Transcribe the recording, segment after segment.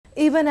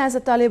Even as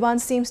the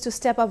Taliban seems to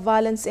step up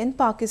violence in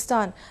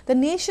Pakistan, the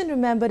nation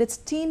remembered its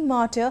teen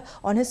martyr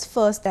on his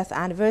first death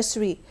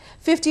anniversary.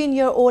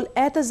 15-year-old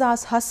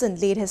Aitzaz Hassan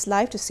laid his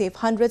life to save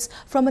hundreds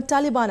from a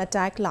Taliban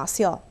attack last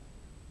year.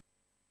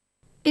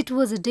 It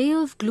was a day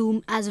of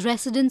gloom as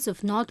residents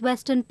of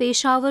northwestern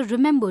Peshawar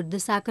remembered the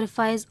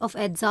sacrifice of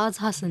Aitzaz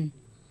Hassan.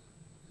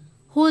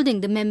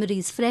 Holding the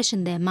memories fresh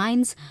in their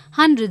minds,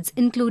 hundreds,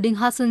 including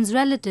Hassan's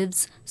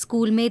relatives,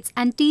 schoolmates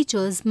and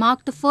teachers,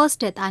 marked the first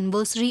death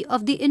anniversary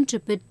of the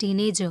intrepid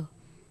teenager.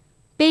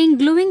 Paying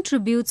glowing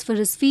tributes for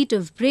his feat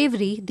of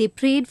bravery, they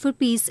prayed for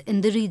peace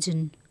in the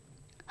region.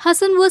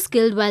 Hassan was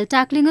killed while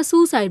tackling a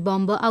suicide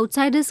bomber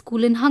outside his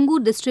school in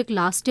Hangu district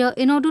last year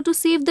in order to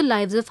save the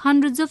lives of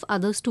hundreds of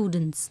other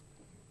students.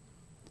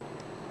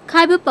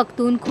 Khyber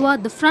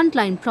Pakhtunkhwa, the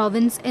frontline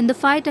province in the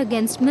fight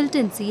against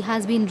militancy,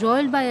 has been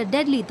roiled by a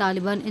deadly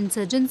Taliban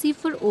insurgency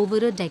for over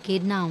a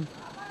decade now.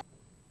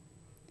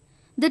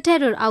 The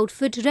terror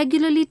outfit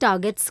regularly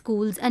targets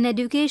schools and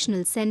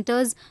educational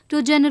centers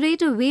to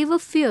generate a wave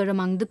of fear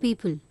among the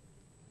people.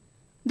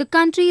 The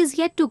country is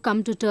yet to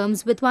come to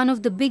terms with one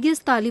of the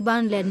biggest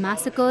Taliban-led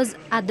massacres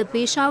at the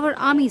Peshawar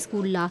Army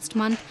School last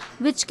month,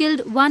 which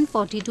killed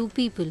 142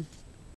 people.